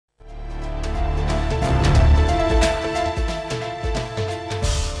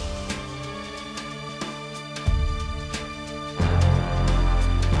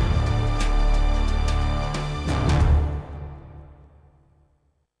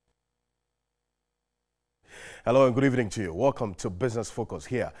Hello and good evening to you. Welcome to Business Focus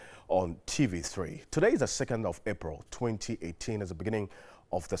here on TV3. Today is the 2nd of April, 2018. Is the beginning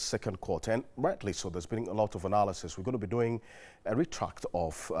of the second quarter, and rightly so. There's been a lot of analysis. We're going to be doing a retract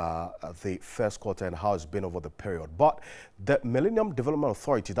of the first quarter and how it's been over the period. But the Millennium Development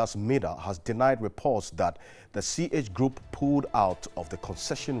Authority, that's MIDA, has denied reports that the CH Group pulled out of the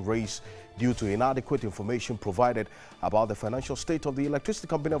concession race due to inadequate information provided about the financial state of the Electricity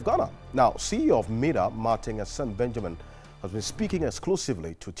Company of Ghana. Now, CEO of MIDA, Martin St. Benjamin, has been speaking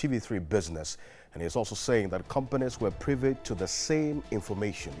exclusively to TV3 Business, and he's also saying that companies were privy to the same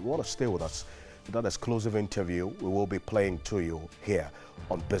information. You want to stay with us to that exclusive interview we will be playing to you here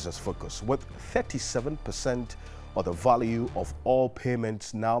on Business Focus. With 37% of the value of all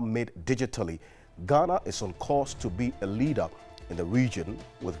payments now made digitally, Ghana is on course to be a leader in the region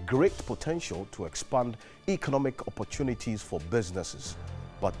with great potential to expand economic opportunities for businesses.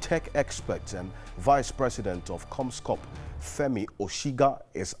 But tech expert and Vice President of Comscop, Femi Oshiga,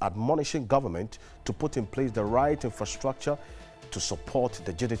 is admonishing government to put in place the right infrastructure to support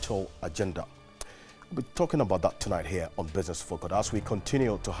the digital agenda. We'll be talking about that tonight here on Business Focus as we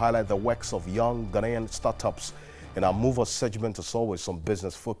continue to highlight the works of young Ghanaian startups in our Mover segment, as always, on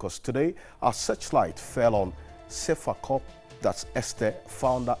Business Focus. Today, our searchlight fell on Sefako, that's Esther,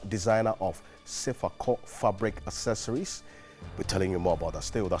 founder, designer of Sefako Fabric Accessories. We're telling you more about that.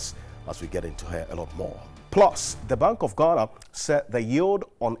 Stay with us as we get into here a lot more. Plus, the Bank of Ghana said the yield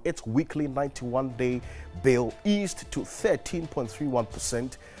on its weekly 91-day bill eased to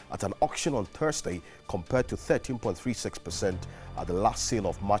 13.31% at an auction on Thursday compared to 13.36% at the last sale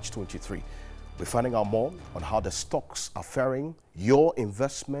of March 23. We're finding out more on how the stocks are faring, your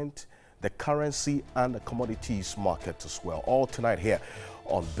investment, the currency and the commodities market as well. All tonight here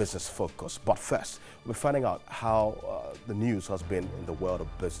on Business Focus. But first, we're finding out how the news has been in the world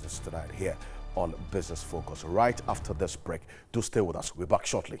of business tonight here on Business Focus. Right after this break, do stay with us. We'll be back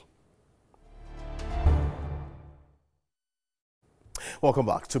shortly. Welcome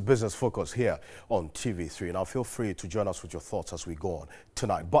back to Business Focus here on TV3. Now, feel free to join us with your thoughts as we go on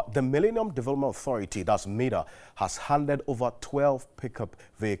tonight. But the Millennium Development Authority, that's MIDA, has handed over 12 pickup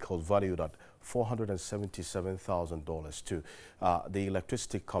vehicles valued at $477,000 to the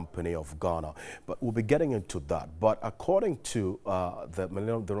Electricity Company of Ghana. But we'll be getting into that. But according to the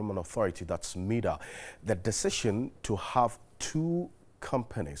Millennium Development Authority, that's MIDA, the decision to have two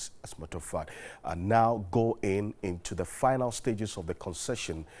companies, as a matter of fact, are now going into the final stages of the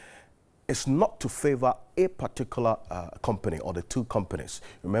concession is not to favor a particular company or the two companies.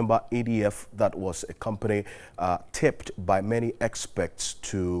 Remember, EDF, that was a company tipped by many experts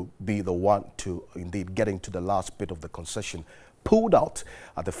to be the one to indeed get into the last bit of the concession, pulled out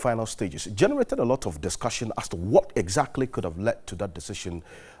at the final stages. It generated a lot of discussion as to what exactly could have led to that decision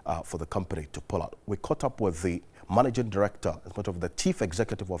for the company to pull out. We caught up with the Managing Director, as part of the Chief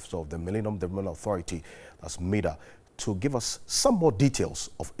Executive Officer of the Millennium Development Authority, that's MIDA, to give us some more details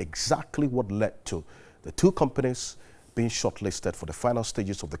of exactly what led to the two companies being shortlisted for the final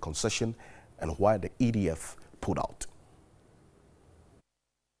stages of the concession and why the EDF pulled out.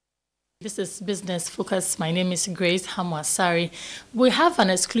 This is Business Focus. My name is Grace Hamwasari. We have an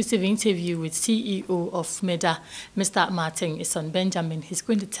exclusive interview with CEO of MIDA, Mr. Martin St. Benjamin. He's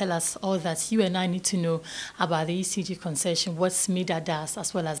going to tell us all that you and I need to know about the ECG concession, what MIDA does,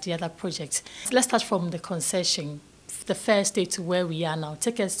 as well as the other projects. Let's start from the concession, the first stage to where we are now.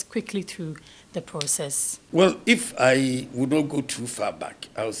 Take us quickly through the process. Well, if I would not go too far back,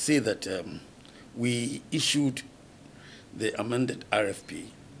 I'll say that we issued the amended RFP,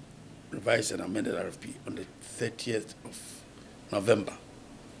 revised and amended RFP on the 30th of November.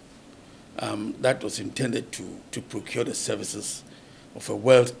 That was intended to procure the services of a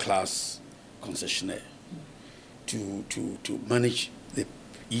world-class concessionaire to manage the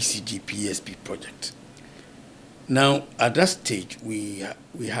ECG PSP project. Now, at that stage, we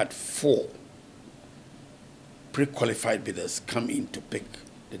had 4 pre-qualified bidders come in to pick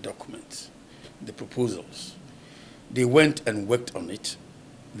the documents, the proposals. They went and worked on it.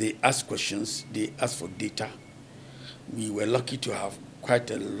 They asked questions, they asked for data. We were lucky to have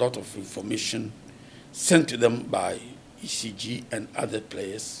quite a lot of information sent to them by ECG and other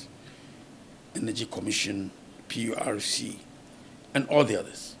players, Energy Commission, PURC, and all the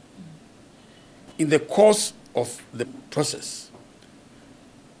others. In the course of the process,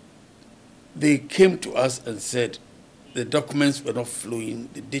 they came to us and said the documents were not flowing,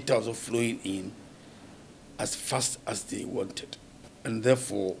 the data was not flowing in as fast as they wanted. And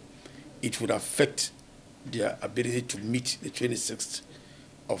therefore, it would affect their ability to meet the 26th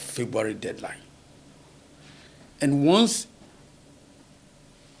of February deadline. And once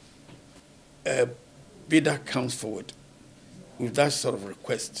bidder comes forward with that sort of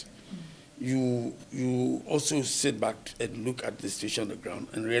request, you also sit back and look at the situation on the ground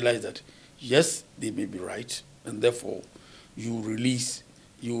and realize that, yes, they may be right, and therefore you release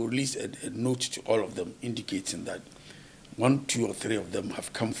a note to all of them indicating that 1, 2, or 3 of them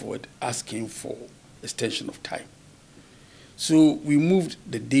have come forward asking for extension of time. So we moved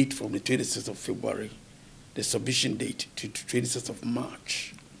the date from the 26th of February, the submission date, to 26th of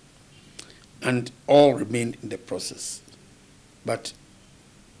March, and all remained in the process. But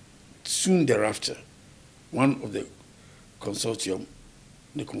soon thereafter, one of the consortia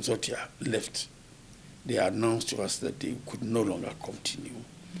left. They announced to us that they could no longer continue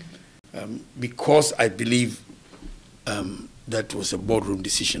because I believe that was a boardroom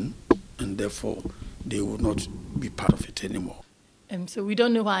decision, and therefore they would not be part of it anymore. So we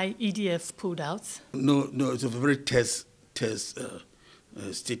don't know why EDF pulled out? No, it's a very terse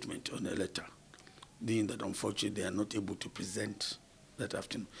statement on a letter, being that unfortunately they are not able to present that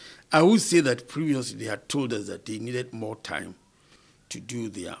afternoon. I would say that previously they had told us that they needed more time to do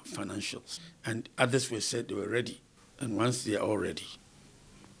their financials, and others were said they were ready. And once they are all ready,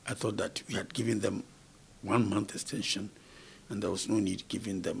 I thought that we had given them 1 month extension, and there was no need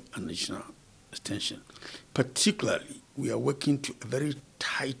giving them an additional extension. Particularly, we are working to a very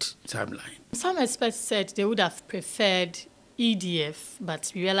tight timeline. Some experts said they would have preferred EDF,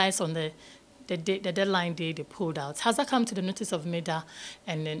 but we realized on the deadline day they pulled out. Has that come to the notice of MEDA,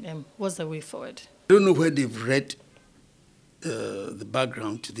 and then what's the way forward? I don't know where they've read the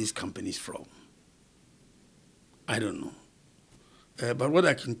background to these companies from. I don't know. But what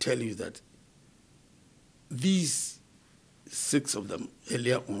I can tell you is that these 6 of them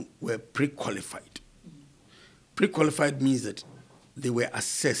earlier on were pre-qualified. Pre-qualified means that they were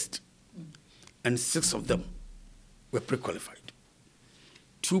assessed, and 6 of them were pre-qualified.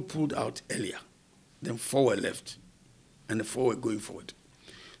 2 pulled out earlier, then 4 were left, and the 4 were going forward.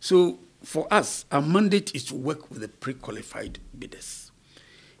 So for us, our mandate is to work with the pre-qualified bidders.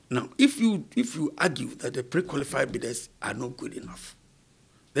 Now, if you argue that the pre-qualified bidders are not good enough,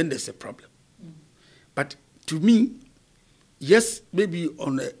 then there's a problem. But to me, yes, maybe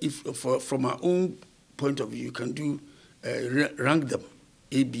from our own point of view, you can do rank them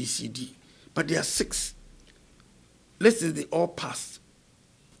A, B, C, D, but there are 6. Let's say they all passed,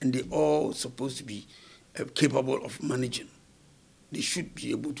 and they all supposed to be capable of managing. They should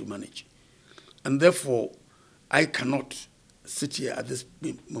be able to manage. And therefore, I cannot sit here at this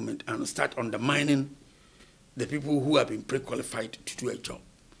moment and start undermining the people who have been pre-qualified to do a job,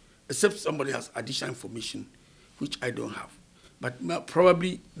 except somebody has additional information, which I don't have. But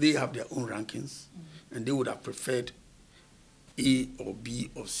probably they have their own rankings, and they would have preferred A or B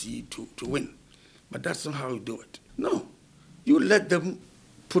or C to win. But that's not how you do it. No, you let them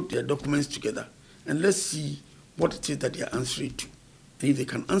put their documents together, and let's see what it is that they are answering to. And if they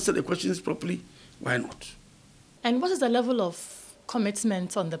can answer the questions properly, why not? And what is the level of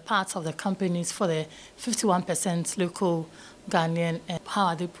commitment on the part of the companies for the 51% local Ghanaian, and how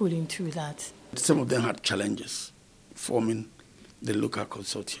are they pulling through that? Some of them had challenges forming the local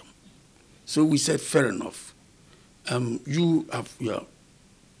consortium. So we said, fair enough. You have your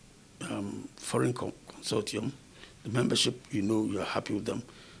foreign consortium, the membership, you're happy with them,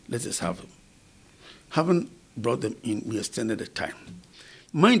 let us have them. Having brought them in, we extended the time.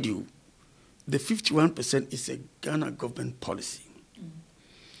 Mind you, the 51% is a Ghana government policy.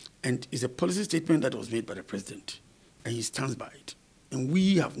 And it's a policy statement that was made by the president, and he stands by it. And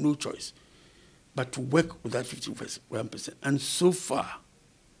we have no choice but to work with that 51%. And so far,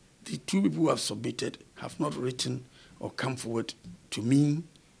 the 2 people who have submitted have not written or come forward to me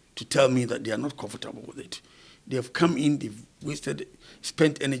to tell me that they are not comfortable with it. They have come in, they've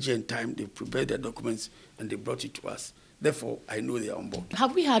spent energy and time, they've prepared their documents, and they brought it to us. Therefore, I know they are on board.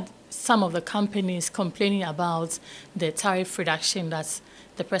 Have we had some of the companies complaining about the tariff reduction that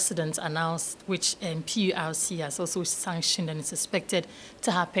the president announced, which PURC has also sanctioned and is expected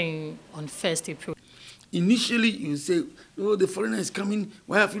to happen on 1st April? Initially, you say, oh, the foreigner is coming,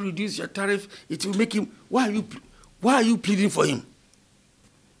 why have you reduced your tariff? It will make him, why are you pleading for him?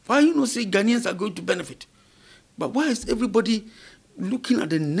 Why are you not saying Ghanaians are going to benefit? But why is everybody looking at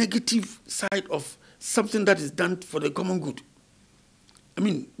the negative side of something that is done for the common good? I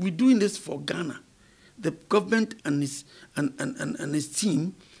mean, we're doing this for Ghana. The government and his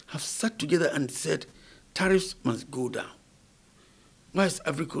team have sat together and said tariffs must go down. Why is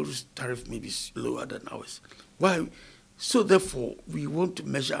Ivory Coast's tariff maybe lower than ours? Why? So therefore, we want to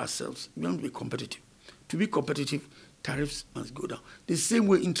measure ourselves. We want to be competitive. To be competitive, tariffs must go down. The same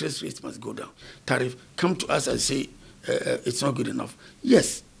way interest rates must go down. Tariff, come to us and say it's not good enough.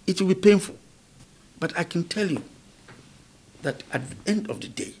 Yes, it will be painful. But I can tell you that at the end of the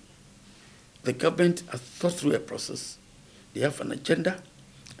day, the government has thought through a process. They have an agenda.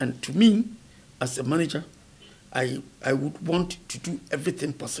 And to me, as a manager, I would want to do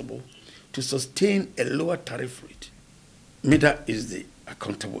everything possible to sustain a lower tariff rate. MEDA is the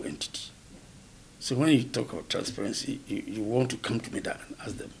accountable entity. So when you talk about transparency, you want to come to MEDA and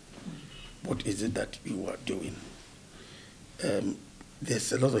ask them, what is it that you are doing?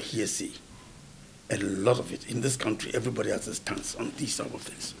 There's a lot of hearsay, a lot of it. In this country, everybody has a stance on these sort of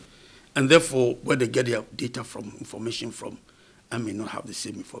things. And therefore, where they get their data from, information from, I may not have the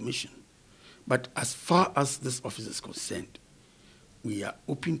same information. But as far as this office is concerned, we are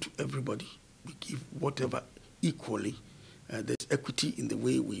open to everybody. We give whatever equally. There's equity in the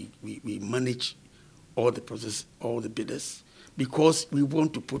way we manage all the process, all the bidders, because we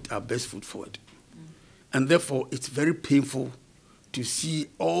want to put our best foot forward. And therefore, it's very painful to see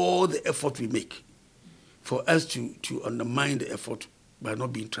all the effort we make for us to undermine the effort by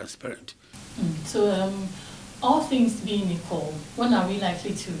not being transparent. So, all things being equal, when are we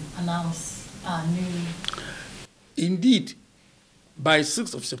likely to announce our new? Indeed, by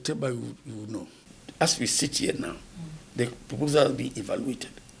 6th of September, you will know. As we sit here now, the proposal will be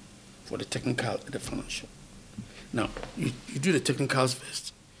evaluated for the technical and the financial. Now, you do the technicals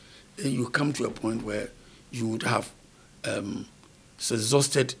first, then you come to a point where you would have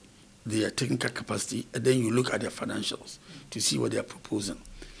exhausted their technical capacity, and then you look at their financials to see what they are proposing.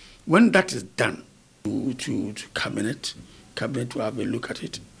 When that is done, to cabinet will have a look at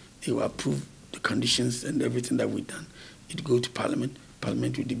it. They will approve the conditions and everything that we've done. It goes to Parliament.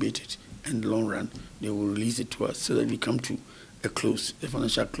 Parliament will debate it, and in the long run, they will release it to us so that we come to a close, a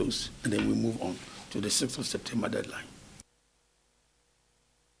financial close, and then we move on to the 6th of September deadline.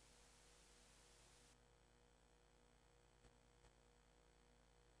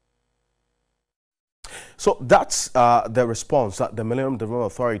 So that's the response that the Millennium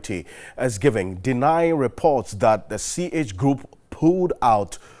Development Authority is giving, denying reports that the CH Group pulled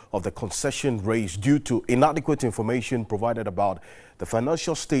out of the concession race due to inadequate information provided about the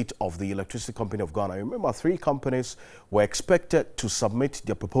financial state of the Electricity Company of Ghana. Remember, 3 companies were expected to submit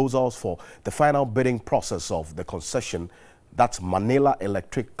their proposals for the final bidding process of the concession. That's Manila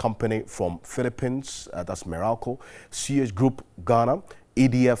Electric Company from Philippines, that's Meralco, CH Group Ghana,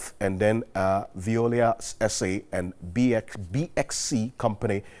 EDF, and then Veolia SA and BXC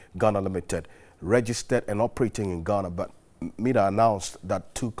Company Ghana Limited, registered and operating in Ghana. But MEDA announced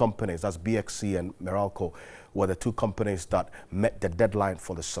that 2 companies, that's BXC and Meralco, were the 2 companies that met the deadline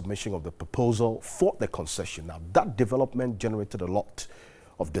for the submission of the proposal for the concession. Now, that development generated a lot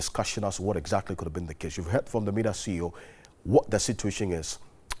of discussion as to what exactly could have been the case. You've heard from the MEDA CEO what the situation is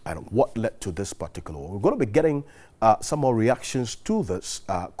and what led to this particular one. We're going to be getting some more reactions to this.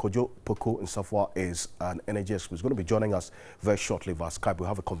 Kojo Poku Nsafwa is an energy expert. He's going to be joining us very shortly via Skype. We'll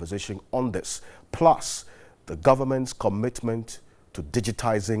have a conversation on this. Plus, the government's commitment to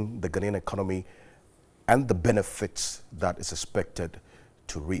digitizing the Ghanaian economy and the benefits that is expected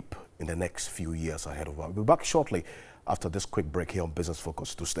to reap in the next few years ahead of us. We'll be back shortly after this quick break here on Business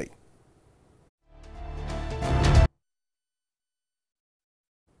Focus. To stay.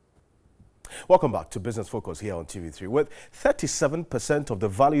 Welcome back to Business Focus here on TV3. With 37% of the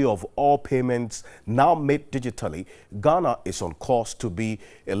value of all payments now made digitally, Ghana is on course to be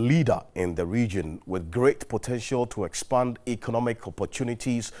a leader in the region with great potential to expand economic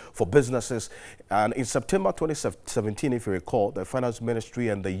opportunities for businesses. And in September 2017, if you recall, the Finance Ministry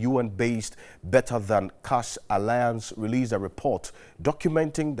and the UN-based Better Than Cash Alliance released a report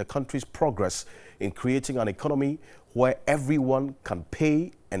documenting the country's progress in creating an economy where everyone can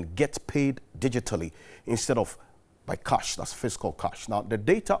pay and get paid digitally instead of by cash, that's physical cash. Now, the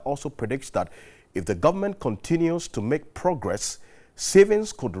data also predicts that if the government continues to make progress,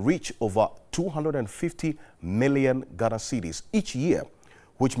 savings could reach over 250 million Ghana cedis each year,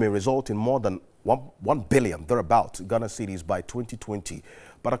 which may result in more than 1 billion, thereabout, Ghana cedis by 2020.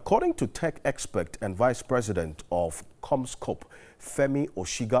 But according to tech expert and vice president of Comscope, Femi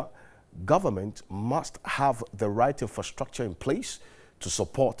Oshiga, government must have the right infrastructure in place to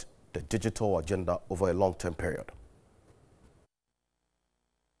support the digital agenda over a long-term period.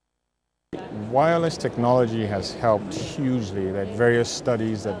 Wireless technology has helped hugely. There are various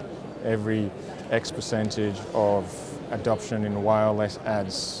studies that every X percentage of adoption in wireless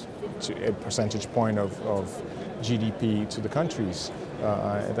adds to a percentage point of GDP to the countries.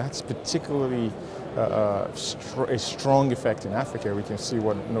 That's particularly a strong effect in Africa. We can see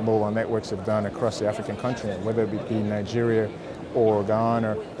what mobile networks have done across the African continent, whether it be Nigeria or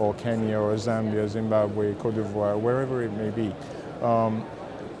Ghana or Kenya or Zambia, Zimbabwe, Cote d'Ivoire, wherever it may be.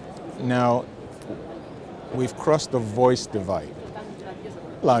 Now, we've crossed the voice divide,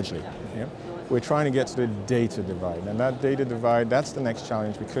 largely. Yeah? We're trying to get to the data divide, and that data divide, that's the next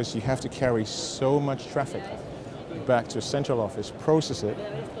challenge, because you have to carry so much traffic back to a central office, process it.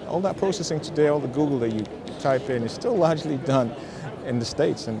 All that processing today, all the Google that you type in is still largely done in the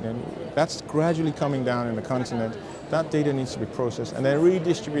States, and that's gradually coming down in the continent. That data needs to be processed and then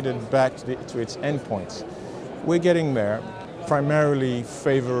redistributed back to its endpoints. We're getting there. Primarily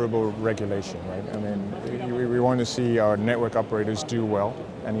favorable regulation, right? I mean, we want to see our network operators do well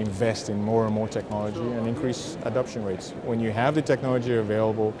and invest in more and more technology and increase adoption rates. When you have the technology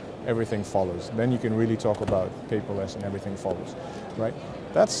available, everything follows. Then you can really talk about paperless and everything follows, right?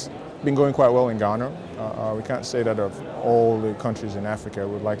 That's been going quite well in Ghana. We can't say that of all the countries in Africa.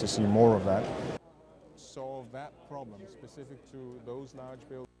 We'd like to see more of that. Solve that problem specific to those large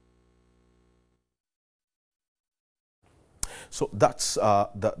buildings. So that's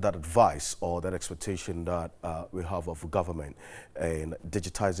that advice or that expectation that we have of government in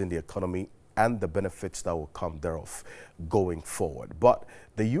digitizing the economy and the benefits that will come thereof going forward. But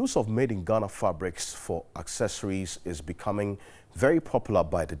the use of made in Ghana fabrics for accessories is becoming very popular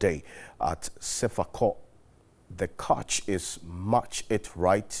by the day. At Sefako, the catch is match it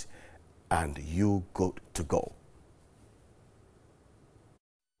right and you good to go.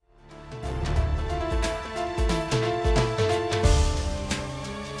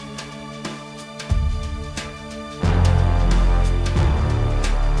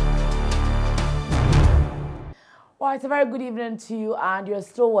 Well, it's a very good evening to you, and you're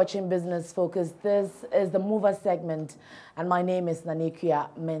still watching Business Focus. This is the Mover segment, and my name is Nanekuya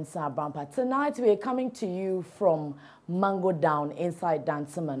Mensah Brampa. Tonight, we're coming to you from Mango Down inside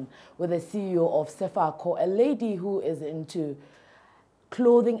Dansoman with the CEO of Sefako, a lady who is into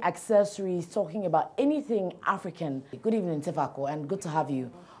clothing, accessories, talking about anything African. Good evening, Sefako, and good to have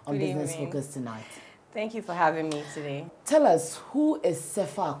you on Business Focus tonight. Thank you for having me today. Tell us, who is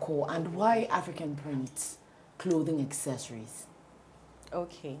Sefako and why African print clothing accessories?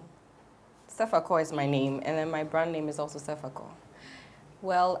 Okay. Sefako is my name, and then my brand name is also Sefako.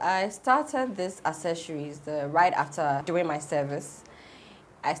 Well, I started this accessories right after doing my service.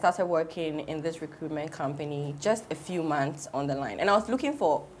 I started working in this recruitment company just a few months on the line. And I was looking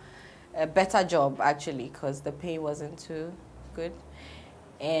for a better job, actually, because the pay wasn't too good.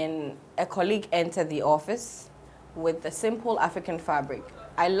 And a colleague entered the office with a simple African fabric.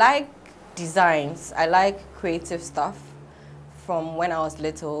 I like designs. I like creative stuff. From when I was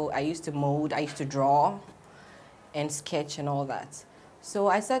little, I used to mold, I used to draw and sketch and all that. So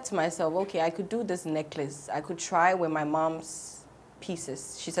I said to myself, okay, I could do this necklace. I could try with my mom's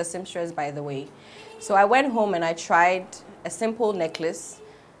pieces. She's a seamstress, by the way. So I went home and I tried a simple necklace.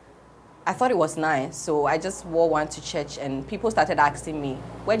 I thought it was nice, so I just wore one to church, and people started asking me,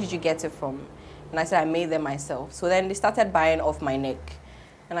 where did you get it from? And I said, I made them myself. So then they started buying off my neck.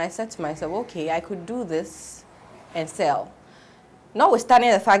 And I said to myself, okay, I could do this and sell.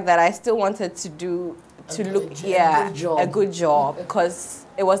 Notwithstanding the fact that I still wanted to a good job, because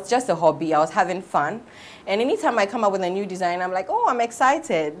it was just a hobby. I was having fun. And anytime I come up with a new design, I'm like, oh, I'm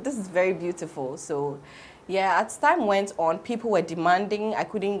excited. This is very beautiful. So yeah, as time went on, people were demanding. I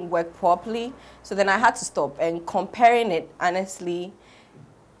couldn't work properly. So then I had to stop. And comparing it, honestly,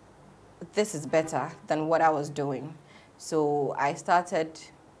 this is better than what I was doing. So I started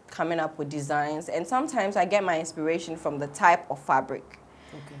coming up with designs, and sometimes I get my inspiration from the type of fabric.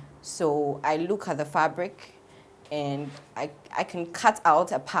 Okay. So I look at the fabric and I can cut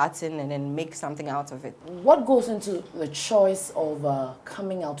out a pattern and then make something out of it. What goes into the choice of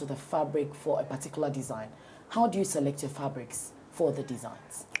coming out with a fabric for a particular design? How do you select your fabrics for the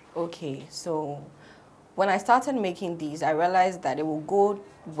designs? Okay, so when I started making these, I realized that it will go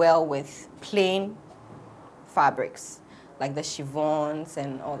well with plain fabrics, like the chiffons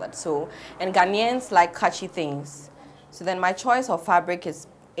and all that. So, and Ghanaians like catchy things. So then my choice of fabric is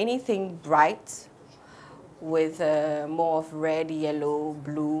anything bright with more of red, yellow,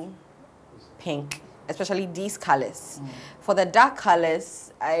 blue, pink, especially these colors. For the dark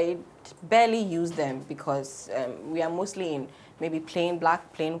colors, I barely use them because we are mostly in maybe plain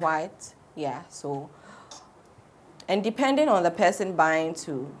black, plain white. Yeah, so, and depending on the person buying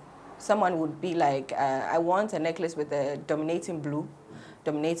too, someone would be like, I want a necklace with a dominating blue,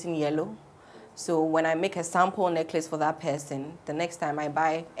 dominating yellow. So when I make a sample necklace for that person, the next time I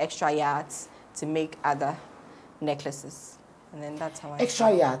buy extra yards to make other necklaces. And then that's how I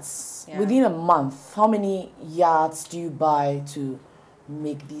Extra yards. Yeah. Within a month, how many yards do you buy to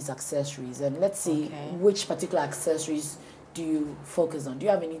make these accessories? And let's see, which particular accessories do you focus on? Do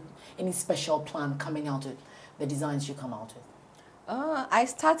you have any special plan coming out with the designs you come out with? I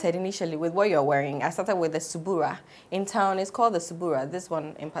started initially with what you're wearing. I started with the Subura. In town, it's called the Subura, this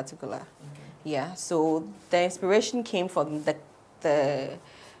one in particular. Okay. Yeah, so the inspiration came from the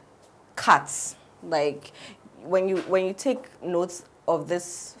cuts. Like, when you take notes of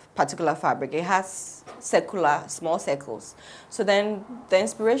this particular fabric, it has circular, small circles. So then the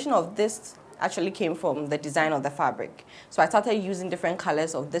inspiration of this actually came from the design of the fabric. So I started using different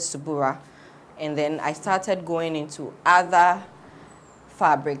colors of this Subura, and then I started going into other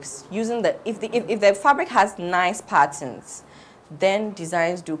fabrics using if the fabric has nice patterns, then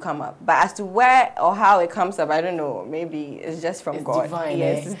designs do come up. But as to where or how it comes up, I don't know. Maybe it's just from God. Divine,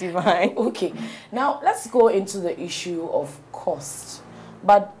 yes, it's divine. Okay, now let's go into the issue of cost.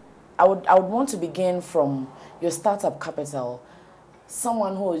 But I would want to begin from your startup capital.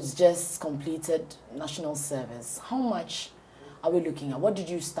 Someone who has just completed national service. How much are we looking at? What did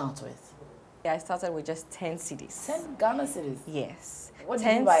you start with? Yeah, I started with just 10 cedis. 10 Ghana cedis? Yes. What did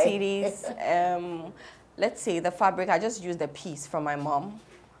 10 you buy? cedis. Let's say the fabric, I just used a piece from my mom,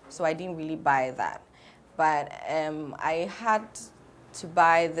 so I didn't really buy that. But I had to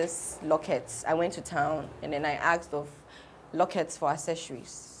buy this lockets. I went to town and then I asked of lockets for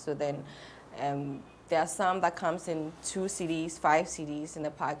accessories. So then there are some that comes in 2 cedis, 5 cedis in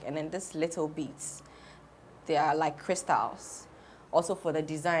the pack, and then this little beads. They are like crystals. Also for the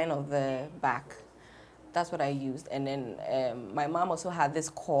design of the back. That's what I used. And then my mom also had this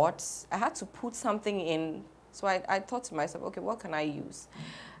cords. I had to put something in. So I thought to myself, okay, what can I use?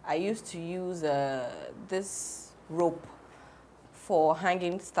 I used to use this rope for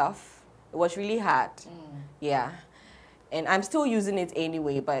hanging stuff. It was really hard. Yeah. And I'm still using it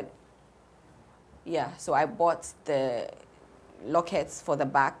anyway, but yeah. So I bought the lockets for the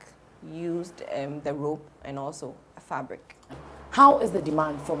back, used the rope and also a fabric. How is the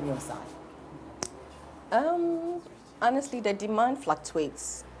demand from your side? Honestly, the demand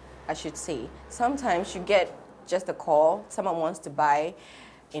fluctuates, I should say. Sometimes you get just a call. Someone wants to buy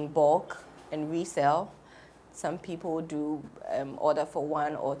in bulk and resell. Some people do order for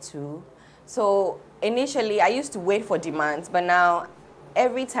 1 or 2. So initially, I used to wait for demands, but now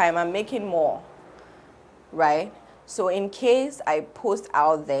every time I'm making more, right? So in case I post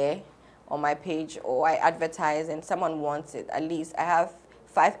out there on my page or I advertise and someone wants it, at least I have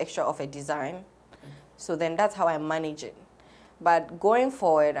 5 extra of a design. So then that's how I manage it. But going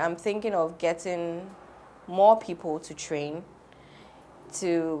forward, I'm thinking of getting more people to train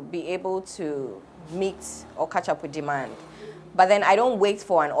to be able to meet or catch up with demand. But then I don't wait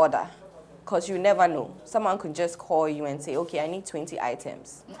for an order because you never know. Someone could just call you and say, okay, I need 20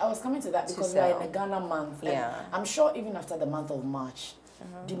 items. I was coming to that because we're in a Ghana month. Yeah. I'm sure even after the month of March,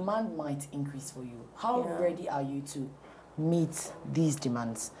 demand might increase for you. How ready are you to meet these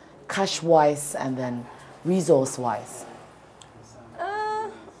demands? Cash-wise and then resource-wise?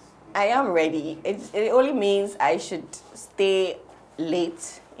 I am ready. It only means I should stay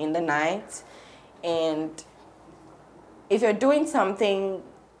late in the night. And if you're doing something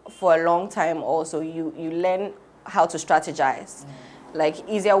for a long time also, you learn how to strategize, like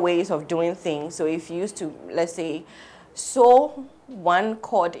easier ways of doing things. So if you used to, let's say, sew 1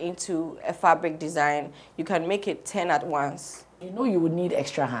 cord into a fabric design, you can make it 10 at once. You know you would need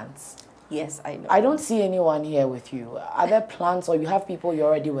extra hands. Yes, I know. I don't see anyone here with you. Are there plans or you have people you're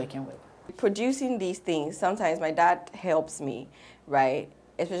already working with? Producing these things, sometimes my dad helps me, right?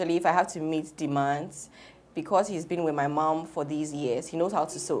 Especially if I have to meet demands. Because he's been with my mom for these years, he knows how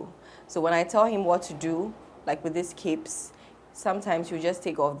to sew. So when I tell him what to do, like with these capes, sometimes he'll just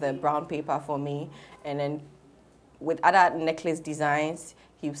take off the brown paper for me, and then with other necklace designs,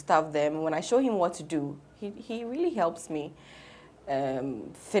 he'll stuff them. When I show him what to do, he really helps me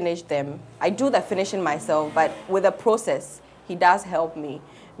finish them. I do the finishing myself, but with the process, he does help me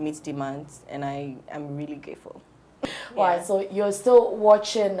meet demands, and I'm really grateful. Right, so you're still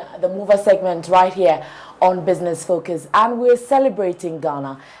watching the Mover segment right here on Business Focus, and we're celebrating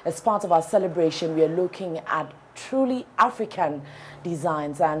Ghana. As part of our celebration, we are looking at truly African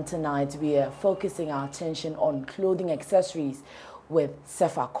designs, and tonight we are focusing our attention on clothing accessories with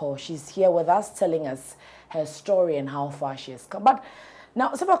Sefako. She's here with us telling us her story and how far she has come. But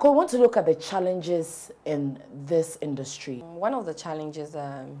now, Sefako, I want to look at the challenges in this industry. One of the challenges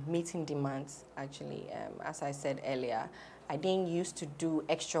meeting demands, actually. As I said earlier, I didn't used to do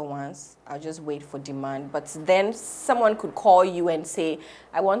extra ones. I'll just wait for demand. But then someone could call you and say,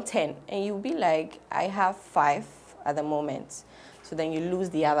 I want 10. And you'll be like, I have 5 at the moment. So then you lose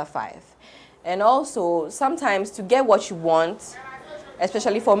the other 5. And also, sometimes to get what you want,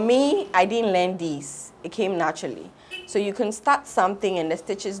 especially for me, I didn't learn these. It came naturally. So you can start something and the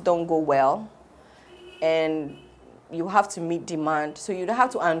stitches don't go well. And you have to meet demand. So you'd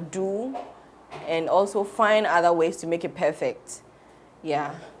have to undo and also find other ways to make it perfect.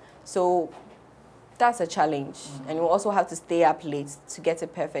 Yeah. So that's a challenge. And you also have to stay up late to get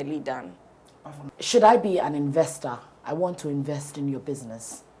it perfectly done. Should I be an investor? I want to invest in your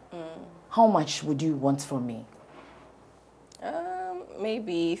business. How much would you want from me?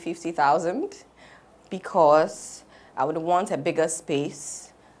 Maybe 50,000, because I would want a bigger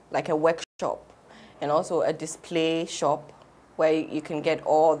space, like a workshop, and also a display shop where you can get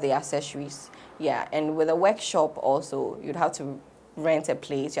all the accessories. Yeah, and with a workshop also, you'd have to rent a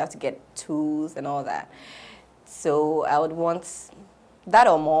place, you have to get tools and all that. So I would want that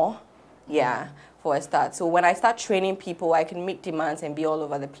or more, yeah, for a start. So when I start training people, I can meet demands and be all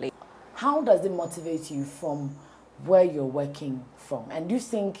over the place. How does it motivate you from where you're working from? And do you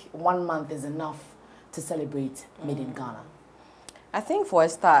think 1 month is enough to celebrate Made in Ghana? I think for a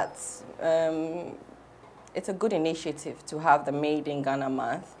start, it's a good initiative to have the Made in Ghana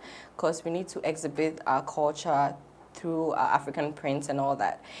month, because we need to exhibit our culture through our African prints and all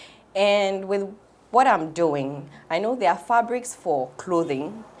that. And with what I'm doing, I know there are fabrics for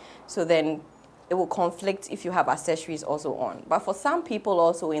clothing, so then it will conflict if you have accessories also on. But for some people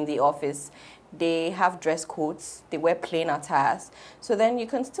also in the office, they have dress codes, they wear plain attires, so then you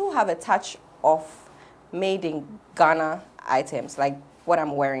can still have a touch of Made in Ghana items, like what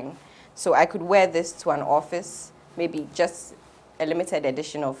I'm wearing. So I could wear this to an office, maybe just a limited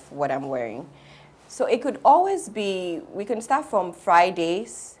edition of what I'm wearing. So it could always be, we can start from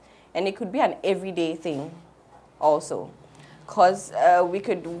Fridays, and it could be an everyday thing also. Because we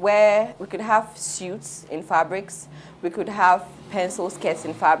could have suits in fabrics, we could have pencil skirts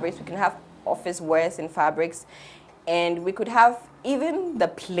in fabrics, we can have office wears in fabrics, and we could have even the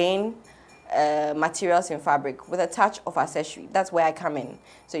plain materials in fabric with a touch of accessory. That's where I come in.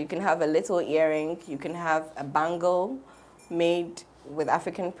 So you can have a little earring, you can have a bangle made with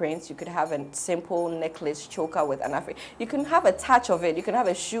African prints, you could have a simple necklace choker with an African, you can have a touch of it, you can have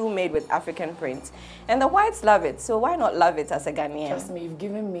a shoe made with African prints. And the whites love it, so why not love it as a Ghanaian? Trust me, you've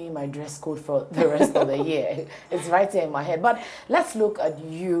given me my dress code for the rest of the year. It's right here in my head. But let's look at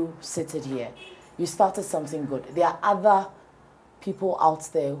you seated here. You started something good. There are other people out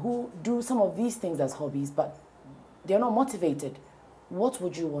there who do some of these things as hobbies, but they're not motivated. What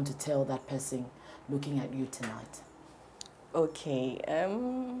would you want to tell that person looking at you tonight? Okay,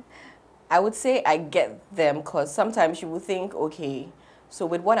 I would say I get them, because sometimes you will think, okay, so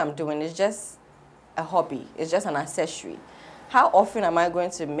with what I'm doing, it's just a hobby, it's just an accessory. How often am I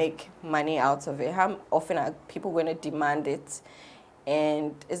going to make money out of it? How often are people going to demand it?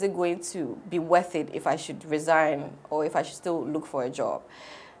 And is it going to be worth it if I should resign or if I should still look for a job?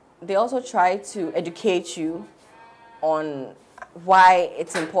 They also try to educate you on why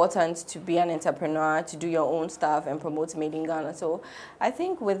it's important to be an entrepreneur, to do your own stuff and promote Made in Ghana. So I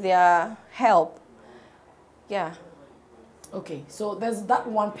think with their help, yeah. Okay, so there's that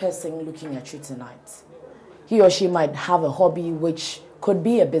one person looking at you tonight. He or she might have a hobby which could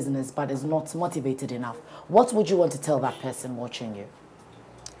be a business but is not motivated enough. What would you want to tell that person watching you?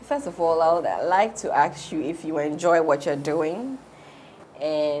 First of all, I would like to ask you if you enjoy what you're doing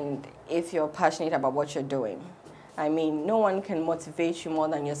and if you're passionate about what you're doing. I mean, no one can motivate you more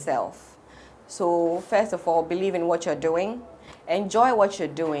than yourself. So first of all, believe in what you're doing, enjoy what you're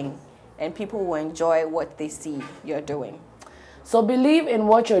doing, and people will enjoy what they see you're doing. So believe in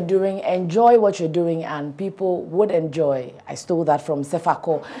what you're doing, enjoy what you're doing, and people would enjoy. I stole that from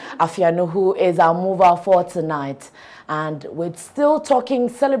Sefako Afiano, who is our mover for tonight. And we're still talking,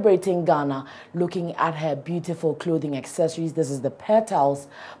 celebrating Ghana, looking at her beautiful clothing accessories. This is the Petals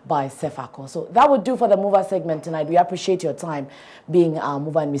by Sefako. So that would do for the mover segment tonight. We appreciate your time being our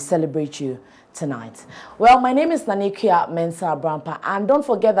mover, and we celebrate you tonight. Well, my name is Nanekia Mensah Brampa, and don't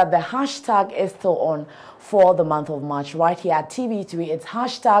forget that the hashtag is still on for the month of March right here at TV3. It's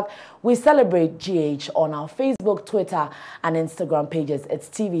hashtag We Celebrate GH on our Facebook, Twitter, and Instagram pages. It's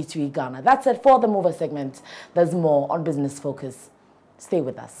TV3 Ghana. That's it for the mover segment. There's more on Business Focus. Stay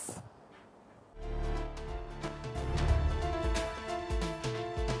with us.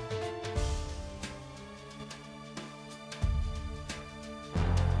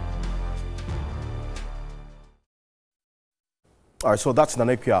 All right, so that's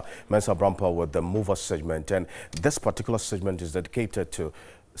Nanekia Mensah Brampa with the Mover segment, and this particular segment is dedicated to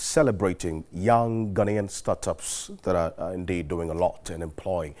celebrating young Ghanaian startups that are indeed doing a lot and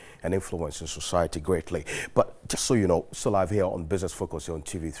employing and influencing society greatly. But just so you know, still live here on Business Focus here on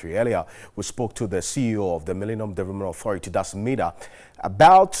TV3. Earlier, we spoke to the CEO of the Millennium Development Authority, that's MEDA,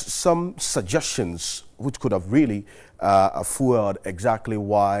 about some suggestions which could have really fueled exactly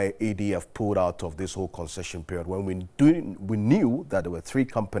why EDF pulled out of this whole concession period when we knew that there were 3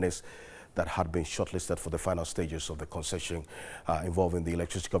 companies that had been shortlisted for the final stages of the concession involving the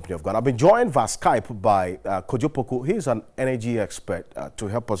Electricity Company of Ghana. I've been joined via Skype by Kojo Poku. He's an energy expert to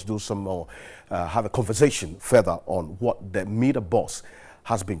help us do some more, have a conversation further on what the MEDA boss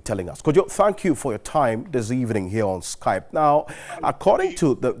has been telling us. Kojo, thank you for your time this evening here on Skype. Now, according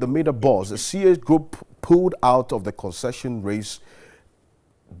to the MEDA boss, the CA Group pulled out of the concession race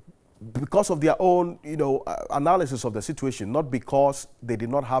because of their own, analysis of the situation, not because they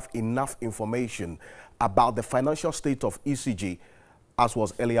did not have enough information about the financial state of ECG, as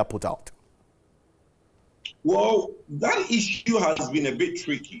was earlier put out. Well, that issue has been a bit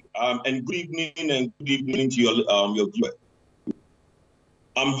tricky. And good evening to your viewers.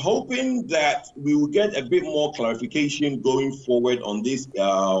 I'm hoping that we will get a bit more clarification going forward on this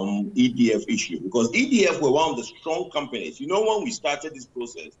EDF issue, because EDF were one of the strong companies. When we started this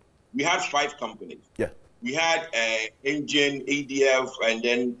process, we had 5 companies. Yeah. We had Engine, EDF, and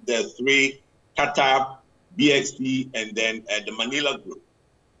then the 3, Tata, BXC, and then the Manila Group.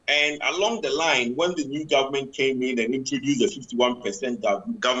 And along the line, when the new government came in and introduced a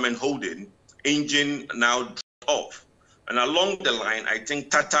 51% government holding, Engine now dropped off. And along the line, I think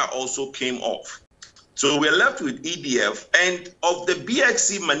Tata also came off. So we're left with EDF. And of the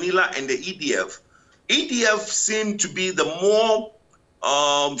BXC, Manila, and the EDF seemed to be the more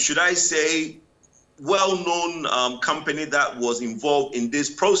should I say, well-known company that was involved in this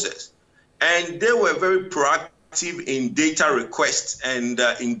process. And they were very proactive in data requests and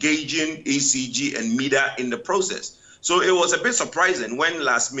engaging ECG and MEDA in the process. So it was a bit surprising when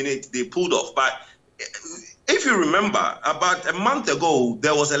last minute they pulled off. But if you remember, about a month ago,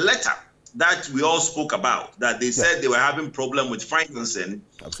 there was a letter that we all spoke about, that they said they were having problem with financing.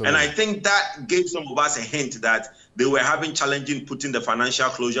 Absolutely. And I think that gave some of us a hint that they were having challenging putting the financial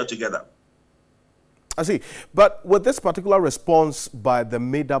closure together. I see. But with this particular response by the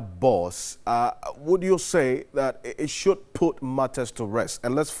MEDA boss, would you say that it should put matters to rest?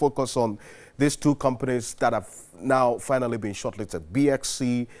 And let's focus on these 2 companies that have now finally been shortlisted,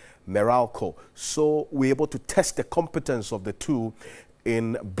 BXC, Meralco. So we're able to test the competence of the 2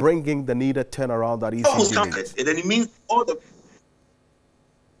 in bringing the needed turnaround that ECG needs. And then it means all the...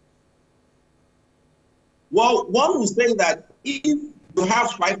 Well, one will say that if you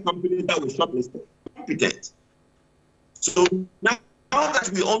have 5 companies that were shortlisted, competent. So now that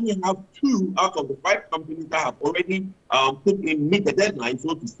we only have 2 out of the 5 companies that have already meet the deadline,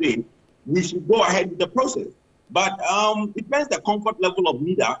 so to say, we should go ahead with the process. But it depends the comfort level of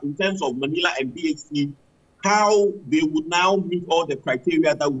MEDA in terms of Manila and BXC, how they would now meet all the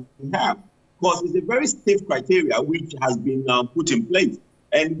criteria that we have. Because it's a very stiff criteria which has been put in place.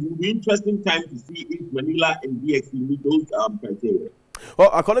 And it will be interesting time to see if Manila and BXC meet those criteria. Well,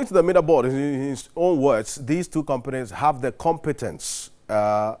 according to the MEDA board, in his own words, these 2 companies have the competence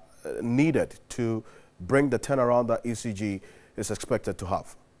needed to bring the turnaround that ECG is expected to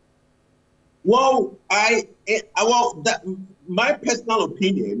have. Well, my personal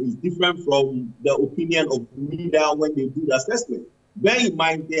opinion is different from the opinion of MEDA when they do the assessment. Bear in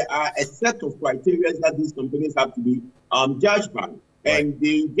mind, there are a set of criteria that these companies have to be judged by, and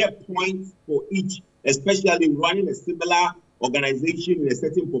they get points for each, especially running a similar organization in a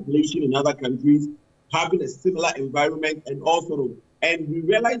certain population in other countries, having a similar environment, and all sort of. And we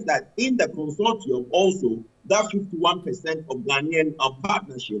realize that in the consortium also, that 51% of Ghanaian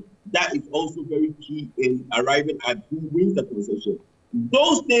partnership, that is also very key in arriving at who wins the concession.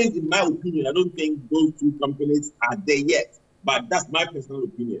 Those things, in my opinion, I don't think those 2 companies are there yet. But that's my personal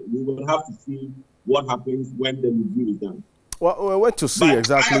opinion. We will have to see what happens when the review is done. Well, we went to see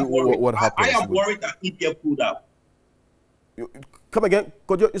exactly what happens. I am worried that EDF pulled out. Come again?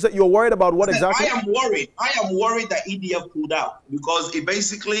 Could you say you're worried about what exactly? I am worried that EDF pulled out because it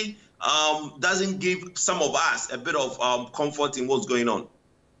basically doesn't give some of us a bit of comfort in what's going on.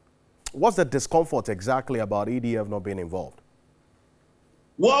 What's the discomfort exactly about EDF not being involved?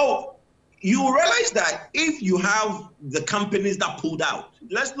 Well, you realize that if you have the companies that pulled out,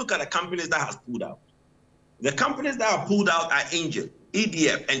 let's look at the companies that have pulled out. The companies that have pulled out are Angel,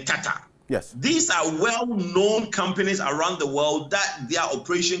 EDF, and Tata. Yes. These are well-known companies around the world that their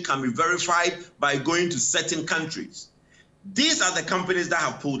operation can be verified by going to certain countries. These are the companies that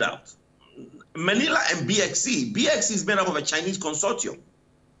have pulled out. Manila and BXC. BXC is made up of a Chinese consortium.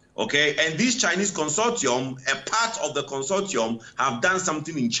 Okay, and this Chinese consortium, a part of the consortium, have done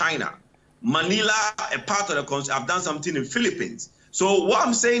something in China. Manila, a part of the consortium, have done something in Philippines. So what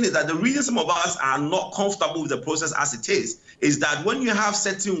I'm saying is that the reason some of us are not comfortable with the process as it is that when you have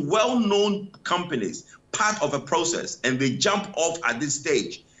certain well-known companies part of a process and they jump off at this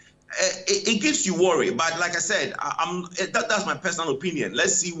stage, it gives you worry. But like I said, that's my personal opinion.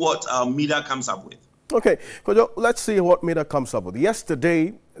 Let's see what MEDA comes up with. Okay, Kojo, let's see what MEDA comes up with.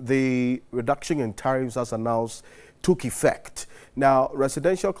 Yesterday, the reduction in tariffs as announced took effect. Now,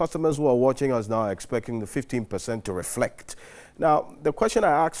 residential customers who are watching us now are expecting the 15% to reflect. Now, the question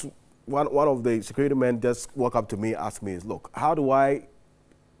I asked one of the security men just walked up to me, asked me is, look, how do I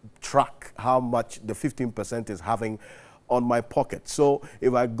track how much the 15% is having on my pocket? So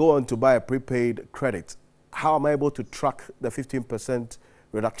if I go on to buy a prepaid credit, how am I able to track the 15%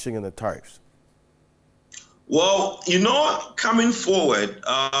 reduction in the tariffs? Well, you know, coming forward,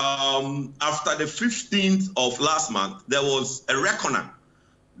 after the 15th of last month, there was a reckoner.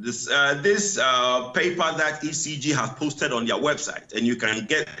 This paper that ECG has posted on their website, and you can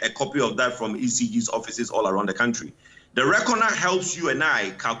get a copy of that from ECG's offices all around the country. The reckoner helps you and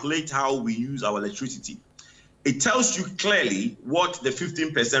I calculate how we use our electricity. It tells you clearly what the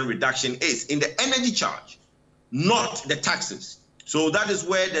 15% reduction is in the energy charge, not the taxes. So that is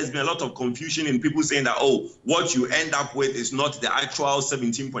where there's been a lot of confusion in people saying that, oh, what you end up with is not the actual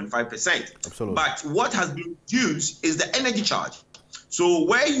 17.5%. Absolutely. But what has been reduced is the energy charge. So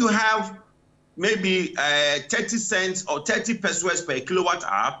where you have maybe 30 cents or 30 pesos per kilowatt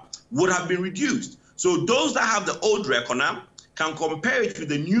hour would have been reduced. So those that have the old reckoner can compare it with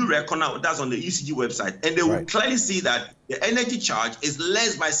the new reckoner that's on the ECG website, and they will clearly see that the energy charge is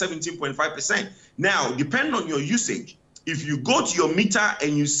less by 17.5%. Now, depending on your usage, if you go to your meter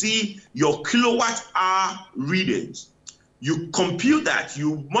and you see your kilowatt hour readings, you compute that,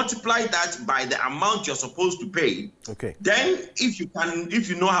 you multiply that by the amount you're supposed to pay. Okay. Then if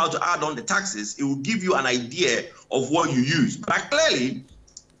you know how to add on the taxes, it will give you an idea of what you use. But clearly,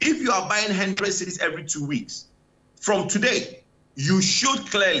 if you are buying 100 cedis every 2 weeks, from today, you should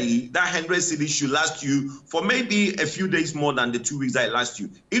clearly, that 100 cedis should last you for maybe a few days more than the 2 weeks that it lasts you.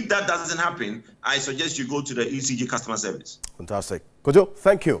 If that doesn't happen, I suggest you go to the ECG customer service. Fantastic. Kojo,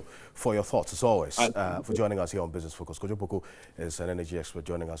 thank you for your thoughts, as always, for joining us here on Business Focus. Kojo Poku is an energy expert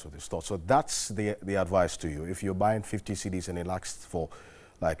joining us with his thoughts. So that's the advice to you. If you're buying 50 cedis and it lasts for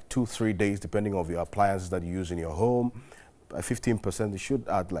like 2-3 days, depending on your appliances that you use in your home, 15%, you should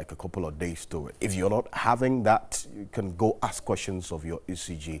add like a couple of days to it. If you're not having that, you can go ask questions of your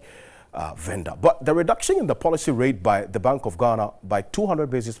ECG vendor. But the reduction in the policy rate by the Bank of Ghana by 200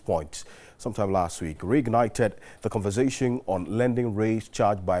 basis points sometime last week reignited the conversation on lending rates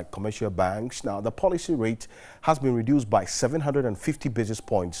charged by commercial banks. Now, the policy rate has been reduced by 750 basis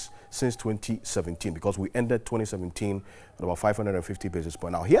points since 2017, because we ended 2017 at about 550 basis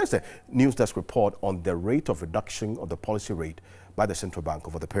points. Now, here's the news desk report on the rate of reduction of the policy rate by the central bank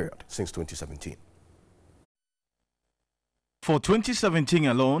over the period since 2017. For 2017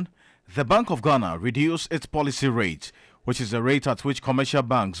 alone, the Bank of Ghana reduced its policy rate, which is the rate at which commercial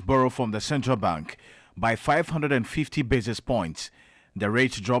banks borrow from the central bank, by 550 basis points. The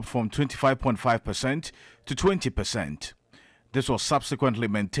rate dropped from 25.5% to 20%. This was subsequently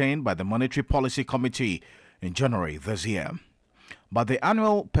maintained by the Monetary Policy Committee in January this year. But the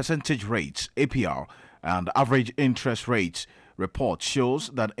annual percentage rates, APR, and average interest rates report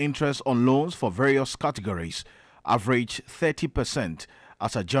shows that interest on loans for various categories averaged 30%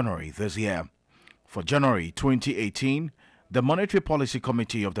 as of January this year. For January 2018, the Monetary Policy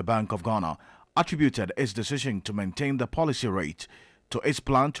Committee of the Bank of Ghana attributed its decision to maintain the policy rate to its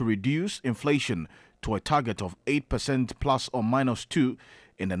plan to reduce inflation to a target of 8% plus or minus 2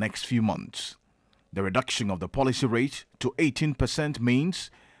 in the next few months. The reduction of the policy rate to 18% means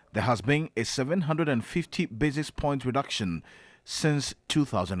there has been a 750 basis point reduction since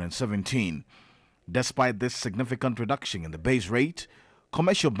 2017. Despite this significant reduction in the base rate,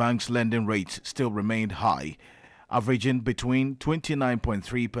 commercial banks' lending rates still remained high, averaging between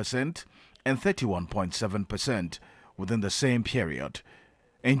 29.3% and 31.7% within the same period.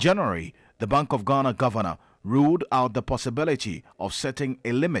 In January, the Bank of Ghana governor ruled out the possibility of setting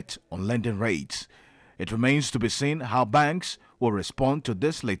a limit on lending rates. It remains to be seen how banks will respond to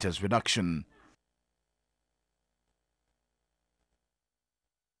this latest reduction.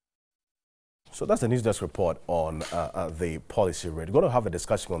 So that's the news desk report on the policy rate. We're going to have a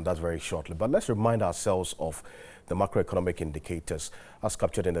discussion on that very shortly, but let's remind ourselves of the macroeconomic indicators as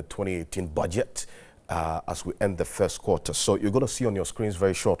captured in the 2018 budget as we end the first quarter. So you're going to see on your screens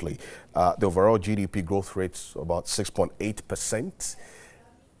very shortly the overall GDP growth rate's about 6.8%.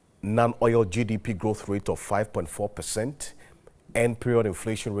 non-oil GDP growth rate of 5.4%, end period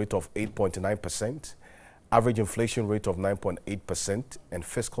inflation rate of 8.9%, average inflation rate of 9.8%, and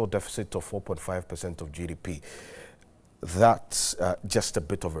fiscal deficit of 4.5% of GDP. That's just a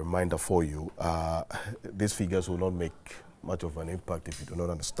bit of a reminder for you. These figures will not make much of an impact if you do not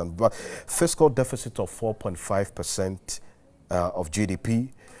understand. But fiscal deficit of 4.5% of GDP,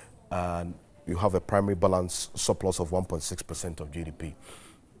 and you have a primary balance surplus of 1.6% of GDP.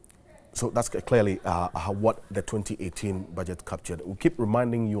 So that's clearly what the 2018 budget captured. We'll keep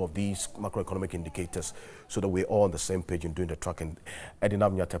reminding you of these macroeconomic indicators so that we're all on the same page in doing the tracking.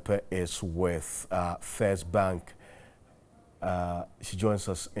 Edinam Nyatepe is with First Bank. She joins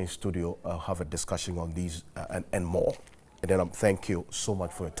us in studio. I'll have a discussion on these and more. Edinam, thank you so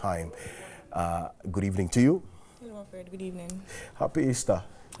much for your time. Good evening to you. Hello, Alfred. Good evening. Happy Easter.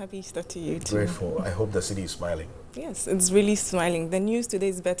 Happy Easter to you too. Grateful. I hope the city is smiling. Yes, it's really smiling. The news today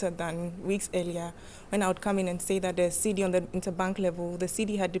is better than weeks earlier when I would come in and say that the CD on the interbank level, the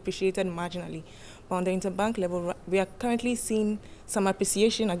CD had depreciated marginally. But on the interbank level, we are currently seeing some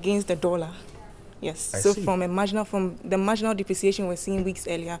appreciation against the dollar. Yes, so from the marginal depreciation we're seeing weeks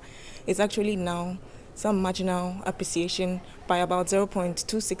earlier, it's actually now some marginal appreciation by about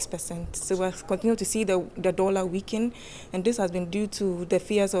 0.26%. So we're continuing to see the dollar weaken, and this has been due to the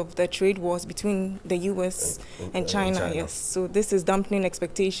fears of the trade wars between the US and China. Yes, so this is dampening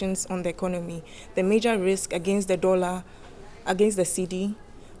expectations on the economy. The major risk against the dollar, against the CD,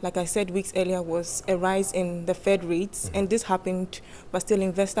 like I said weeks earlier, was a rise in the Fed rates, and this happened, but still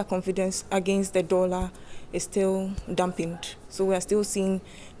investor confidence against the dollar is still dampened. So we are still seeing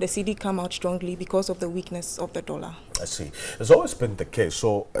the CD come out strongly because of the weakness of the dollar. I see. It's always been the case.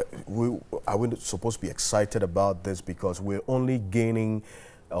 So are we supposed to be excited about this because we're only gaining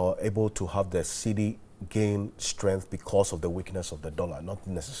or able to have the CD gain strength because of the weakness of the dollar, not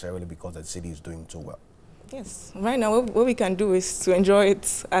necessarily because the CD is doing too well? Yes. Right now, what we can do is to enjoy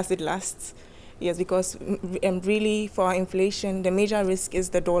it as it lasts. Yes, because really for our inflation, the major risk is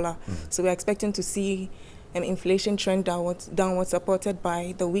the dollar. So we're expecting to see inflation trend downward supported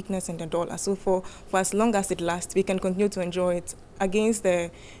by the weakness in the dollar. So for as long as it lasts, we can continue to enjoy it. Against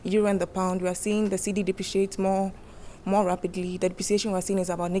the euro and the pound, we are seeing the CD depreciate more rapidly. The depreciation we're seeing is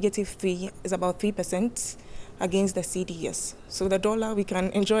about about 3% against the CD, yes. So the dollar, we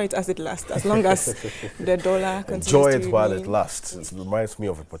can enjoy it as it lasts, as long as the dollar continues enjoy to it while it lasts. It reminds me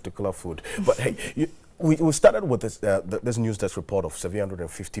of a particular food. But hey, we started with this news desk report of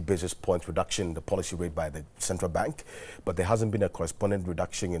 750 basis point reduction in the policy rate by the central bank, but there hasn't been a corresponding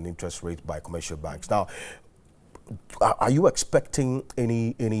reduction in interest rates by commercial banks. Now, are you expecting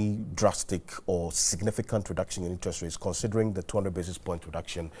any drastic or significant reduction in interest rates, considering the 200 basis point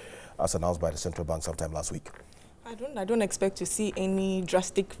reduction as announced by the central bank sometime last week? I don't expect to see any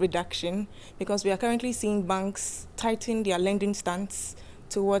drastic reduction because we are currently seeing banks tighten their lending stance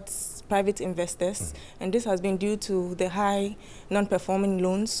towards private investors, and this has been due to the high non-performing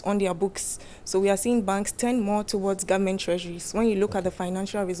loans on their books. So we are seeing banks tend more towards government treasuries. When you look at the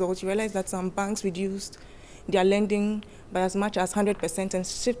financial results, you realize that some banks reduced their lending by as much as 100% and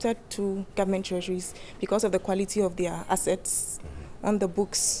shifted to government treasuries because of the quality of their assets on the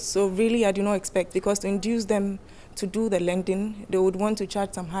books. So really, I do not expect, because to induce them to do the lending, they would want to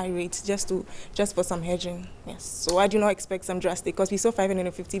charge some high rates just for some hedging. Yes. So I do not expect some drastic, because we saw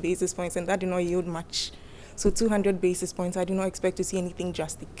 550 basis points and that did not yield much. So 200 basis points, I do not expect to see anything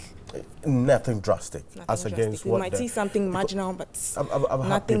drastic. Nothing drastic. Nothing as drastic. Against we what might see something marginal, but I've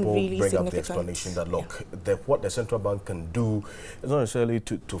had people really bring significant. up the explanation that look, what the central bank can do is not necessarily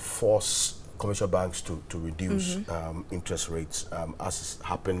to force commercial banks to reduce interest rates, as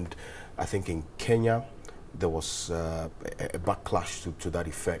happened, I think, in Kenya. There was a backlash to that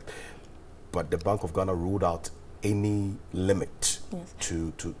effect, but the Bank of Ghana ruled out any limit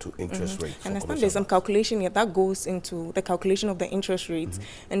to interest rates. And I understand there's some calculation here that goes into the calculation of the interest rates,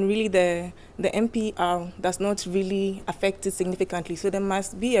 and really the MPR does not really affect it significantly. So there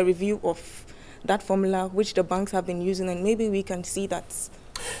must be a review of that formula which the banks have been using, and maybe we can see that.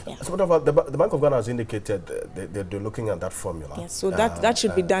 Yeah. So the Bank of Ghana has indicated they're looking at that formula. Yes, so that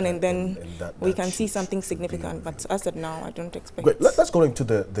should be done, and then we can see something significant. But as of now, I don't expect. Great. Let's go into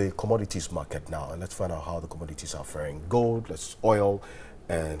the commodities market now, and let's find out how the commodities are faring. Gold, oil,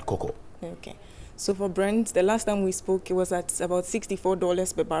 and cocoa. Okay. So for Brent, the last time we spoke, it was at about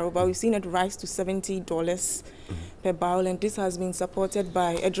 $64 per barrel, but we've seen it rise to $70 per barrel, and this has been supported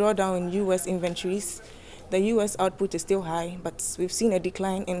by a drawdown in U.S. inventories. The U.S. output is still high, but we've seen a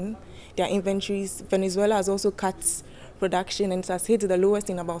decline in their inventories. Venezuela has also cut production, and it has hit the lowest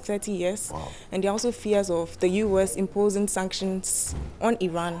in about 30 years. Wow. And there are also fears of the U.S. imposing sanctions on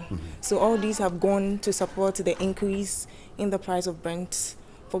Iran. So all these have gone to support the increase in the price of Brent.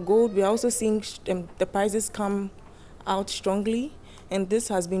 For gold, we are also seeing the prices come out strongly, and this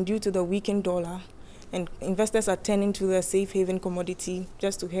has been due to the weakened dollar. And investors are turning to the safe haven commodity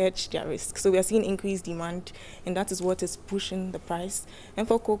just to hedge their risk. So we are seeing increased demand, and that is what is pushing the price. And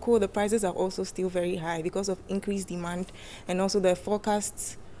for cocoa, the prices are also still very high because of increased demand, and also the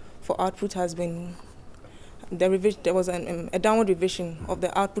forecasts for output has been, there was a downward revision of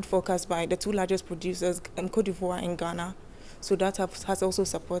the output forecast by the two largest producers, Cote d'Ivoire and Ghana. So that has also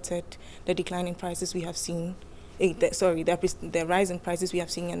supported the decline in prices we have seen. The rise in prices we have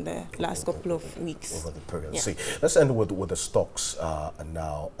seen in the last couple of weeks. Over the period. Yeah. See, let's end with the stocks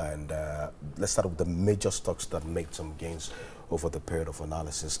now, and let's start with the major stocks that made some gains over the period of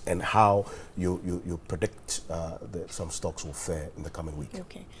analysis, and how you predict some stocks will fare in the coming week.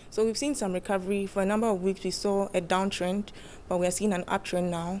 Okay, so we've seen some recovery. For a number of weeks we saw a downtrend, but we are seeing an uptrend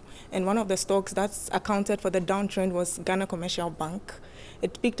now, and one of the stocks that's accounted for the downtrend was Ghana Commercial Bank.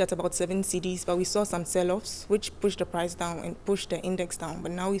 It peaked at about 7 cedis, but we saw some sell-offs which pushed the price down and pushed the index down.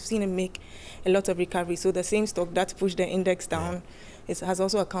 But now we've seen it make a lot of recovery. So the same stock that pushed the index down has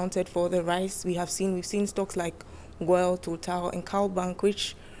also accounted for the rise we have seen. We've seen stocks like Goel, Total, and Cowbank,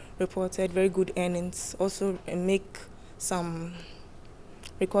 which reported very good earnings, also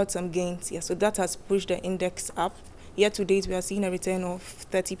record some gains. Yeah, so that has pushed the index up. Year to date, we are seeing a return of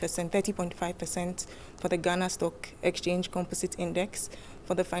 30%, 30.5% for the Ghana Stock Exchange Composite Index.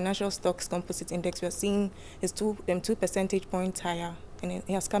 For the Financial Stocks Composite Index, we are seeing is 2 percentage points higher, and it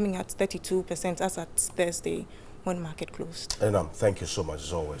is coming at 32% as at Thursday when market closed. Adinam, thank you so much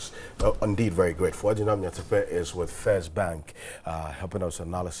as always. Indeed, very grateful. Adinam Nyatepe is with First Bank, helping us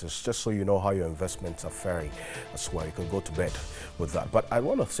analysis, just so you know how your investments are faring as well. You can go to bed with that. But I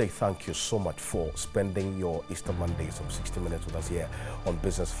want to say thank you so much for spending your Easter Monday, some 60 minutes with us here on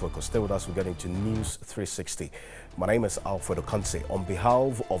Business Focus. Stay with us. We're getting to News 360. My name is Alfredo Kanse. On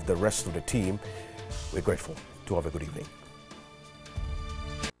behalf of the rest of the team, we're grateful. Do have a good evening.